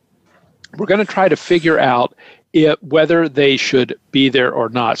we're going to try to figure out whether they should be there or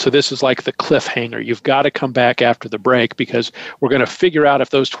not. So this is like the cliffhanger. You've got to come back after the break because we're going to figure out if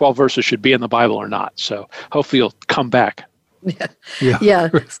those 12 verses should be in the Bible or not. So hopefully you'll come back. Yeah.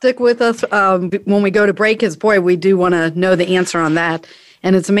 Stick with us when we go to break, because boy, we do want to know the answer on that.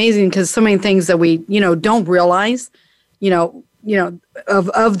 And it's amazing because so many things that we, don't realize,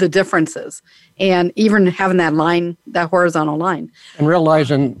 of the differences, and even having that line, that horizontal line, and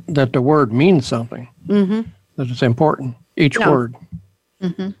realizing that the word means something. Mm-hmm. That it's important. Each word.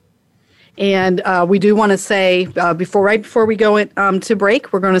 Mm-hmm. And we do want to say right before we go to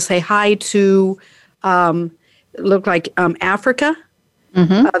break, we're going to say hi to. Look like Africa.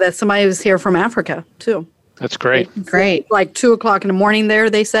 Mm-hmm. That somebody was here from Africa too. That's great. Great. Like 2:00 in the morning there,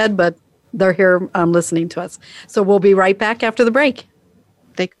 they said, but they're here listening to us. So we'll be right back after the break.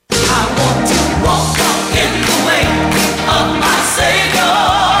 I want to walk in the way of my Savior.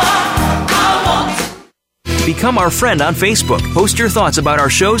 Become our friend on Facebook. Post your thoughts about our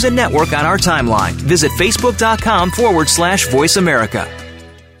shows and network on our timeline. Visit Facebook.com/Voice America.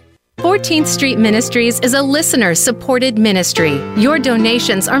 14th Street Ministries is a listener-supported ministry. Your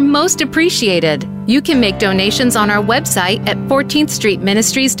donations are most appreciated. You can make donations on our website at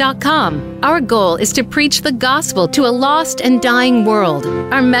 14thstreetministries.com. Our goal is to preach the gospel to a lost and dying world.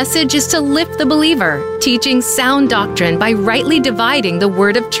 Our message is to lift the believer, teaching sound doctrine by rightly dividing the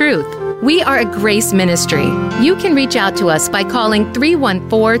word of truth. We are a grace ministry. You can reach out to us by calling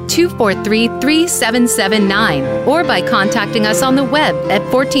 314-243-3779 or by contacting us on the web at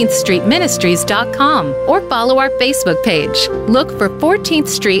 14thstreetministries.com or follow our Facebook page. Look for 14th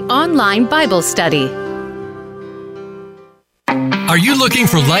Street Online Bible Study. Are you looking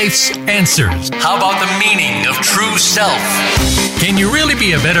for life's answers? How about the meaning of true self? Can you really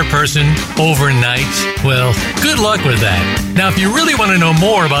be a better person overnight? Well, good luck with that. Now, if you really want to know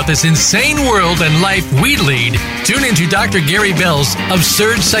more about this insane world and life we lead, tune into Dr. Gary Bell's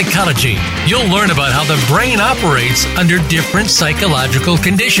Absurd Psychology. You'll learn about how the brain operates under different psychological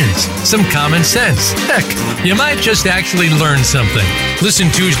conditions. Some common sense. Heck, you might just actually learn something.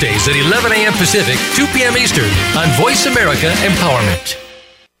 Listen Tuesdays at 11 a.m. Pacific, 2 p.m. Eastern on Voice America Empowerment.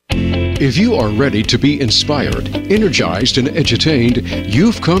 If you are ready to be inspired, energized, and edutained,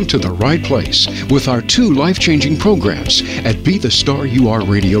 you've come to the right place with our 2 life-changing programs at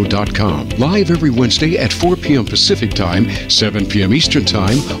BeTheStarYouAreRadio.com. Live every Wednesday at 4 p.m. Pacific Time, 7 p.m. Eastern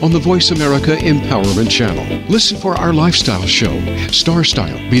Time on the Voice America Empowerment Channel. Listen for our lifestyle show, Star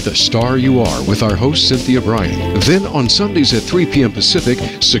Style, Be the Star You Are, with our host, Cynthia Bryan. Then on Sundays at 3 p.m. Pacific,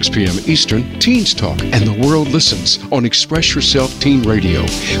 6 p.m. Eastern, Teens Talk and the World Listens on Express Yourself Teen Radio.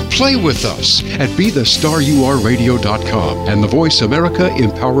 Play with us at BeTheStarYouAreRadio.com and the Voice America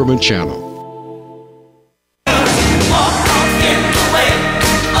Empowerment Channel.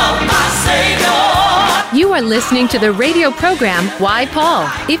 You are listening to the radio program, Why Paul?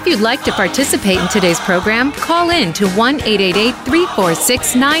 If you'd like to participate in today's program, call in to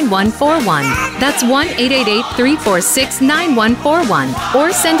 1-888-346-9141. That's 1-888-346-9141.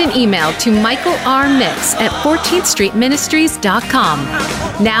 Or send an email to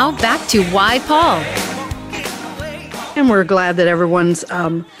michaelrmix@14thstreetministries.com. Now back to Why Paul? And we're glad that everyone's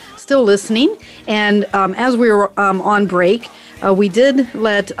still listening. And as we were on break, we did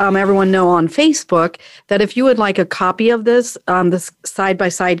let everyone know on Facebook that if you would like a copy of this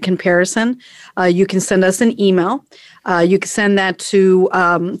side-by-side comparison, you can send us an email. You can send that to,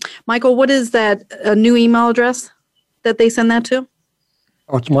 Michael, what is that new email address that they send that to?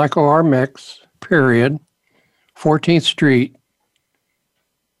 Oh, it's Michael R. Mix, period, 14th Street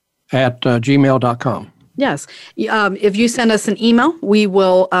at gmail.com. Yes. If you send us an email, we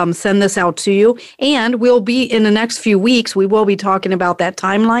will send this out to you. And we'll be, in the next few weeks, we will be talking about that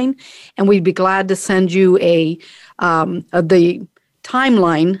timeline. And we'd be glad to send you the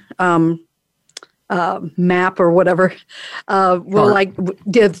timeline map or whatever.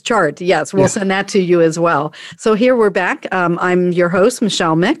 The chart. Yes, we'll send that to you as well. So here we're back. I'm your host,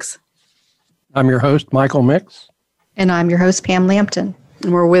 Michelle Mix. I'm your host, Michael Mix. And I'm your host, Pam Lampton.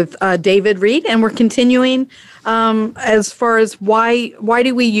 And we're with David Reed, and we're continuing as far as why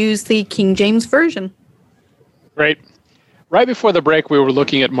do we use the King James Version? Great. Right before the break, we were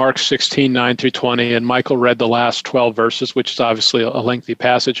looking at Mark 16, 9 through 20, and Michael read the last 12 verses, which is obviously a lengthy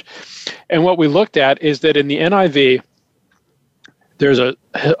passage. And what we looked at is that in the NIV, there's a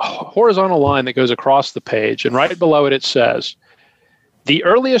horizontal line that goes across the page, and right below it, it says, the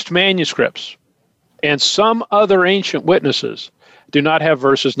earliest manuscripts and some other ancient witnesses do not have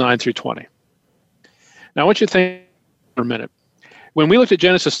verses 9 through 20. Now, I want you to think for a minute. When we looked at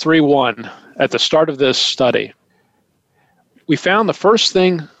Genesis 3:1 at the start of this study, we found the first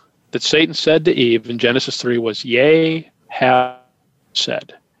thing that Satan said to Eve in Genesis 3 was, yea, have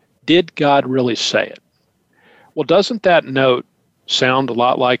said. Did God really say it? Well, doesn't that note sound a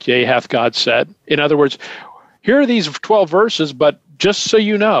lot like, yea, hath God said? In other words, here are these 12 verses, but just so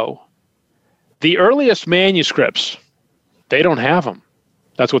you know, the earliest manuscripts, they don't have them.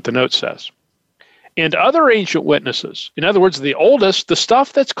 That's what the note says. And other ancient witnesses, in other words, the oldest, the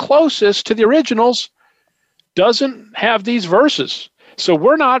stuff that's closest to the originals, doesn't have these verses. So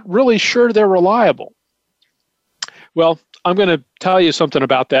we're not really sure they're reliable. Well, I'm going to tell you something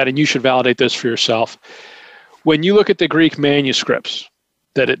about that, and you should validate this for yourself. When you look at the Greek manuscripts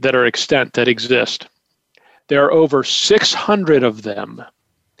that are extant, that exist, there are over 600 of them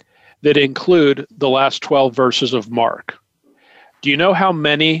that include the last 12 verses of Mark. Do you know how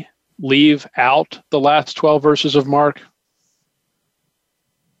many leave out the last 12 verses of Mark?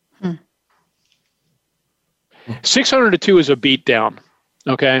 602 is a beatdown,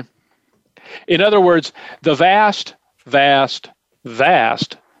 okay? In other words, the vast, vast,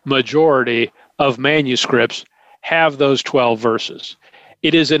 vast majority of manuscripts have those 12 verses.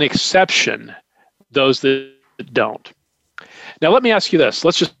 It is an exception, those that don't. Now, let me ask you this.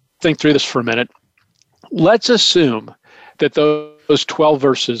 Let's just think through this for a minute. Let's assume that those 12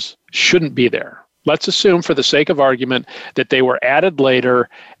 verses shouldn't be there. Let's assume, for the sake of argument, that they were added later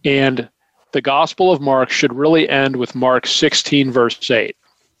and the Gospel of Mark should really end with Mark 16, verse 8.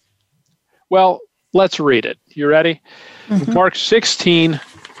 Well, let's read it. You ready? Mm-hmm. Mark 16,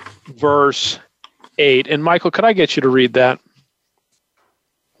 verse 8. And Michael, could I get you to read that?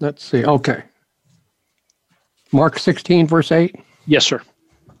 Let's see. Okay. Mark 16, verse 8? Yes, sir.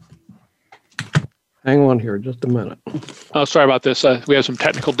 Hang on here just a minute. Oh, sorry about this. We have some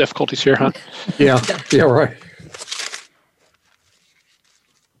technical difficulties here, huh? Yeah, right.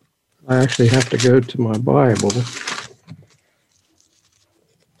 I actually have to go to my Bible.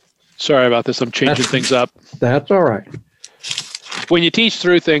 Sorry about this. I'm changing things up. That's all right. When you teach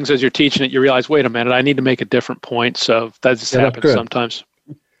through things as you're teaching it, you realize, wait a minute, I need to make a different point. So that just happens sometimes.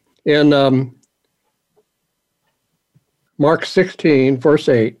 In Mark 16, verse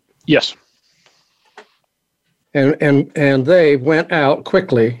 8. Yes. And they went out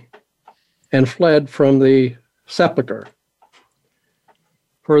quickly and fled from the sepulchre,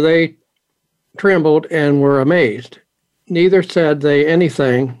 for they trembled and were amazed. Neither said they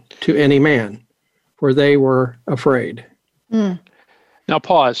anything to any man, for they were afraid. Now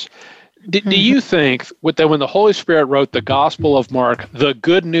pause. Do you think that when the Holy Spirit wrote the Gospel of Mark, the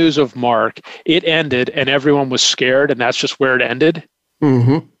good news of Mark, it ended and everyone was scared and that's just where it ended?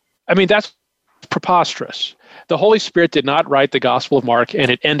 Mm-hmm. I mean, that's preposterous. The Holy Spirit did not write the Gospel of Mark and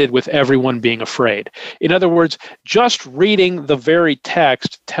it ended with everyone being afraid. In other words, just reading the very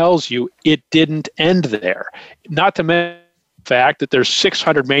text tells you it didn't end there. Not to mention the fact that there's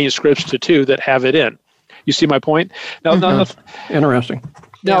 600 manuscripts to 2 that have it in. You see my point? Now, Interesting.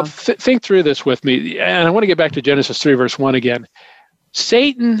 Now, think through this with me, and I want to get back to Genesis 3, verse 1 again.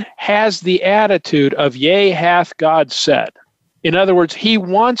 Satan has the attitude of, yea, hath God said. In other words, he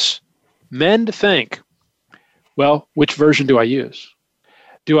wants men to think, well, which version do I use?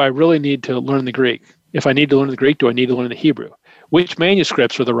 Do I really need to learn the Greek? If I need to learn the Greek, do I need to learn the Hebrew? Which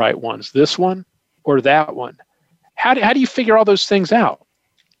manuscripts are the right ones, this one or that one? How do you figure all those things out?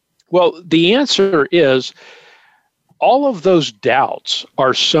 Well, the answer is, all of those doubts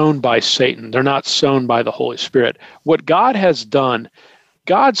are sown by Satan. They're not sown by the Holy Spirit. What God has done,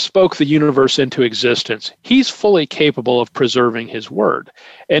 God spoke the universe into existence. He's fully capable of preserving his word.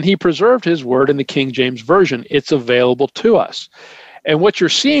 And he preserved his word in the King James Version. It's available to us. And what you're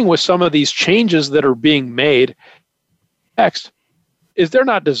seeing with some of these changes that are being made next is they're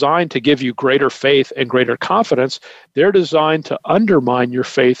not designed to give you greater faith and greater confidence. They're designed to undermine your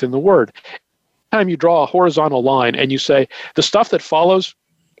faith in the word. Time you draw a horizontal line and you say, the stuff that follows,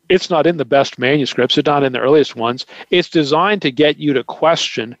 it's not in the best manuscripts, it's not in the earliest ones. It's designed to get you to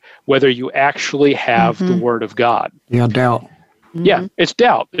question whether you actually have the Word of God. Yeah, doubt. Yeah, it's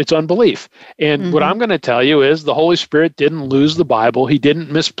doubt. It's unbelief. And what I'm going to tell you is the Holy Spirit didn't lose the Bible. He didn't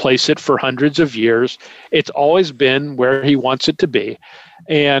misplace it for hundreds of years. It's always been where he wants it to be.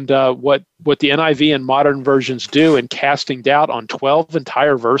 And what the NIV and modern versions do in casting doubt on 12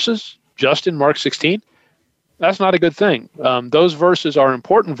 entire verses, just in Mark 16, that's not a good thing. Those verses are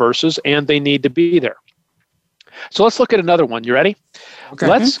important verses, and they need to be there. So let's look at another one. You ready? Okay.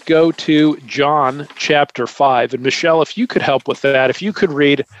 Let's go to John chapter 5. And Michelle, if you could help with that, if you could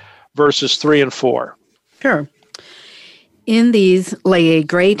read verses 3 and 4. Sure. In these lay a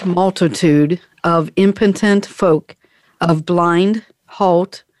great multitude of impotent folk, of blind,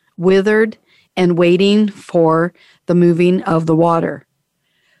 halt, withered, and waiting for the moving of the water.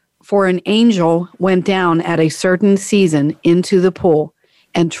 For an angel went down at a certain season into the pool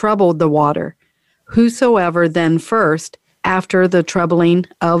and troubled the water. Whosoever then first, after the troubling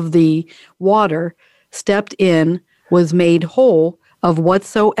of the water, stepped in, was made whole of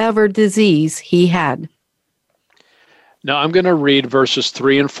whatsoever disease he had. Now I'm going to read verses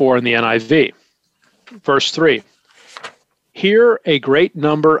 3 and 4 in the NIV. Verse 3. Here a great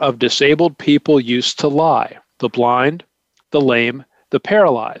number of disabled people used to lie, the blind, the lame, the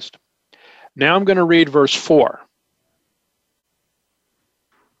paralyzed. Now I'm going to read verse 4.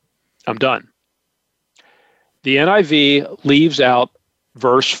 I'm done. The NIV leaves out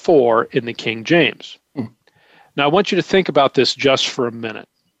verse 4 in the King James. Now I want you to think about this just for a minute.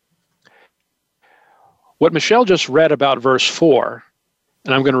 What Michelle just read about verse 4,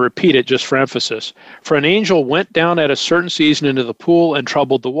 and I'm going to repeat it just for emphasis. For an angel went down at a certain season into the pool and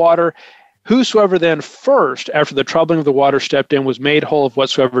troubled the water. Whosoever then first, after the troubling of the water, stepped in, was made whole of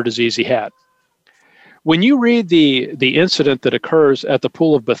whatsoever disease he had. When you read the incident that occurs at the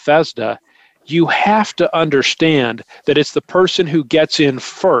pool of Bethesda, you have to understand that it's the person who gets in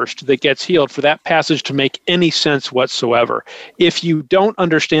first that gets healed for that passage to make any sense whatsoever. If you don't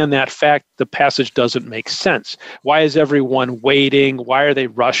understand that fact, the passage doesn't make sense. Why is everyone waiting? Why are they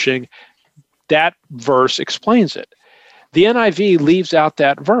rushing? That verse explains it. The NIV leaves out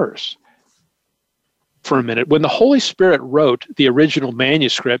that verse for a minute. When the Holy Spirit wrote the original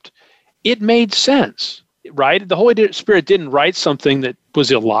manuscript, it made sense, right? The Holy Spirit didn't write something that was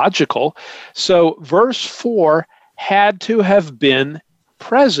illogical. So verse 4 had to have been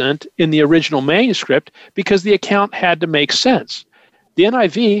present in the original manuscript because the account had to make sense. The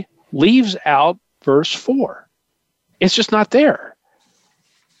NIV leaves out verse 4. It's just not there.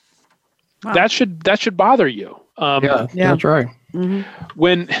 Wow. That should bother you. Yeah, that's right.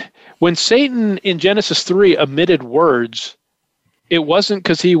 When Satan in Genesis 3 omitted words, it wasn't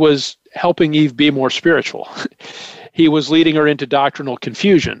because he was helping Eve be more spiritual. He was leading her into doctrinal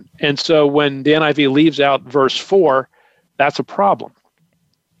confusion. And so when the NIV leaves out verse 4, that's a problem.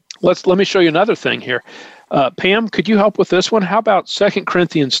 Let me show you another thing here. Pam, could you help with this one? How about 2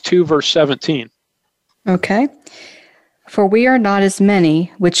 Corinthians 2, verse 17? Okay. For we are not as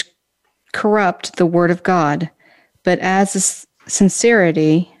many which corrupt the word of God, but as is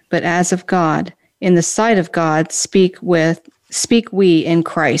sincerity, but as of God. In the sight of God, speak we in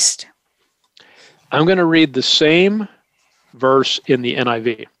Christ. I'm going to read the same verse in the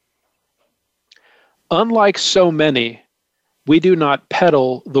NIV. Unlike so many, we do not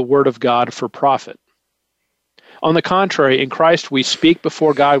peddle the word of God for profit. On the contrary, in Christ we speak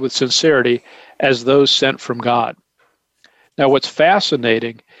before God with sincerity as those sent from God. Now what's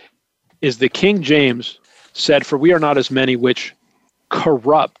fascinating is the King James said, for we are not as many which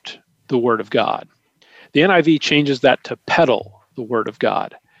corrupt the word of God. The NIV changes that to peddle the word of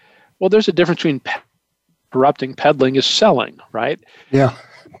God. Well, there's a difference between corrupting. Peddling is selling, right? Yeah.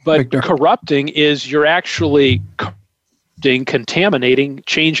 But corrupting is you're actually contaminating,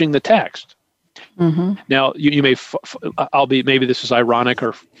 changing the text. Mm-hmm. Now, you may, maybe this is ironic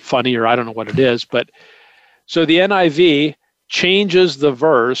or funny or I don't know what it is, but so the NIV changes the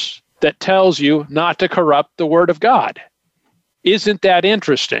verse that tells you not to corrupt the word of God. Isn't that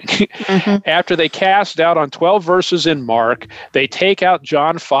interesting? Mm-hmm. After they cast out on 12 verses in Mark, they take out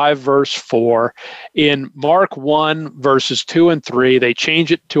John 5, verse 4. In Mark 1, verses 2 and 3, they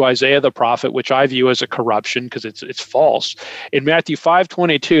change it to Isaiah the prophet, which I view as a corruption because it's false. In Matthew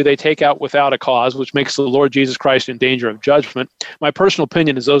 5:22, they take out without a cause, which makes the Lord Jesus Christ in danger of judgment. My personal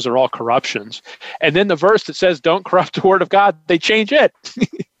opinion is those are all corruptions. And then the verse that says don't corrupt the word of God, they change it.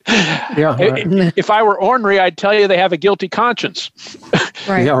 Yeah, right. If I were ornery, I'd tell you they have a guilty conscience.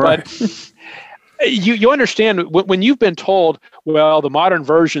 Right. Yeah, right. But you understand when you've been told, well, the modern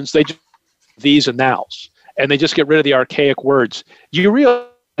versions, they just these and nows, and they just get rid of the archaic words. You realize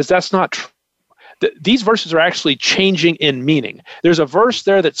that's not true. These verses are actually changing in meaning. There's a verse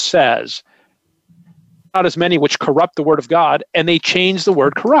there that says, not as many which corrupt the word of God, and they change the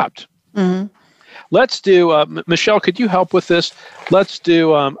word corrupt. Mm-hmm. Let's do, Michelle, could you help with this? Let's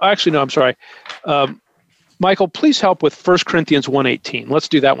do, actually, no, I'm sorry. Michael, please help with 1 Corinthians 1:18. Let's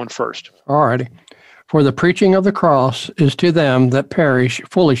do that one first. All righty. For the preaching of the cross is to them that perish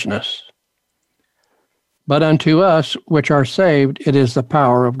foolishness, but unto us which are saved it is the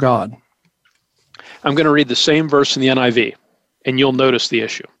power of God. I'm going to read the same verse in the NIV, and you'll notice the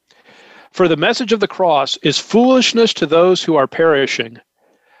issue. For the message of the cross is foolishness to those who are perishing,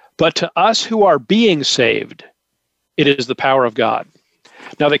 but to us who are being saved, it is the power of God.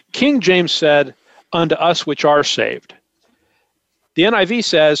 Now, the King James said, unto us which are saved. The NIV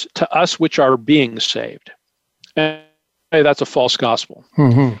says, to us which are being saved. And that's a false gospel.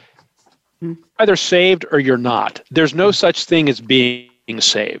 Mm-hmm. Either saved or you're not. There's no such thing as being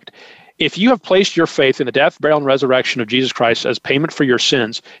saved. If you have placed your faith in the death, burial, and resurrection of Jesus Christ as payment for your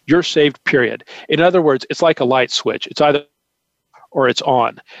sins, you're saved, period. In other words, it's like a light switch. It's either or it's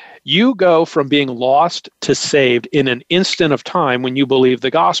on. You go from being lost to saved in an instant of time when you believe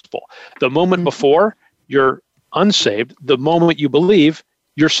the gospel. The moment before, you're unsaved. The moment you believe,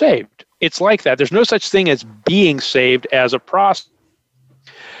 you're saved. It's like that. There's no such thing as being saved as a process.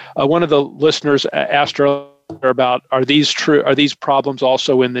 One of the listeners asked earlier about, are these problems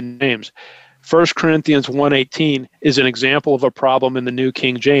also in the names? 1 Corinthians 1:18 is an example of a problem in the New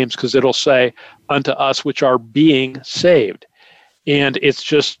King James because it'll say, unto us which are being saved. And it's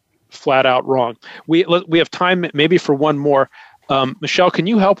just flat out wrong. We have time maybe for one more. Michelle, can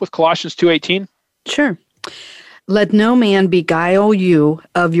you help with Colossians 2:18? Sure. Let no man beguile you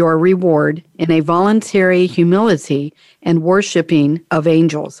of your reward in a voluntary humility and worshiping of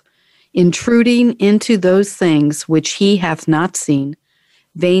angels, intruding into those things which he hath not seen,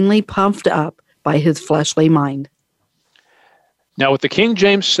 vainly puffed up by his fleshly mind. Now, what the King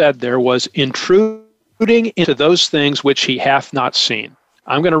James said there was intruding into those things which he hath not seen.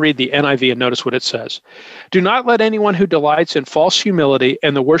 I'm going to read the NIV and notice what it says. Do not let anyone who delights in false humility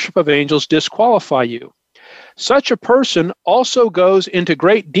and the worship of angels disqualify you. Such a person also goes into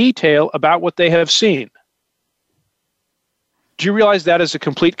great detail about what they have seen. Do you realize that is a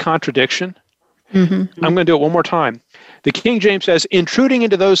complete contradiction? Mm-hmm. I'm going to do it one more time. The King James says, intruding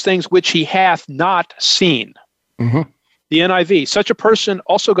into those things which he hath not seen. Mm-hmm. The NIV, such a person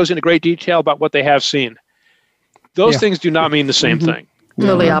also goes into great detail about what they have seen. Those things do not mean the same thing.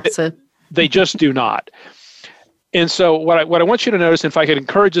 Totally opposite. They just do not. And so what I want you to notice, if I could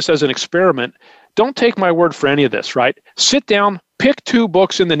encourage this as an experiment, don't take my word for any of this, right? Sit down, pick 2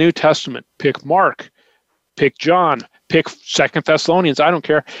 books in the New Testament. Pick Mark, pick John, pick 2 Thessalonians, I don't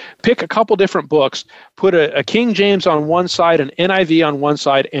care. Pick a couple different books, put a King James on one side, an NIV on one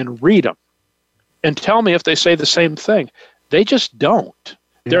side, and read them. And tell me if they say the same thing. They just don't.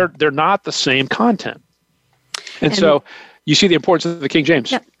 Yeah. They're not the same content. And so you see the importance of the King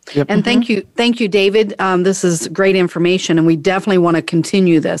James. Yep. Yep. And thank you, David. This is great information, and we definitely want to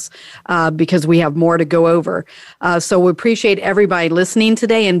continue this because we have more to go over. So we appreciate everybody listening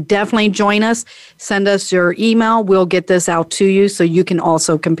today, and definitely join us. Send us your email. We'll get this out to you so you can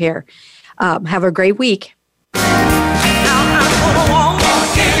also compare. Have a great week.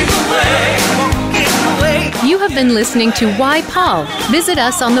 You have been listening to Why Paul. Visit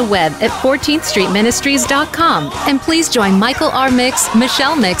us on the web at 14thstreetministries.com. And please join Michael R. Mix,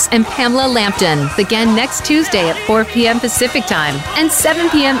 Michelle Mix, and Pamela Lampton again next Tuesday at 4 p.m. Pacific Time and 7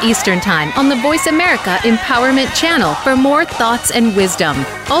 p.m. Eastern Time on the Voice America Empowerment Channel for more thoughts and wisdom.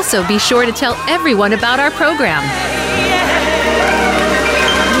 Also, be sure to tell everyone about our program.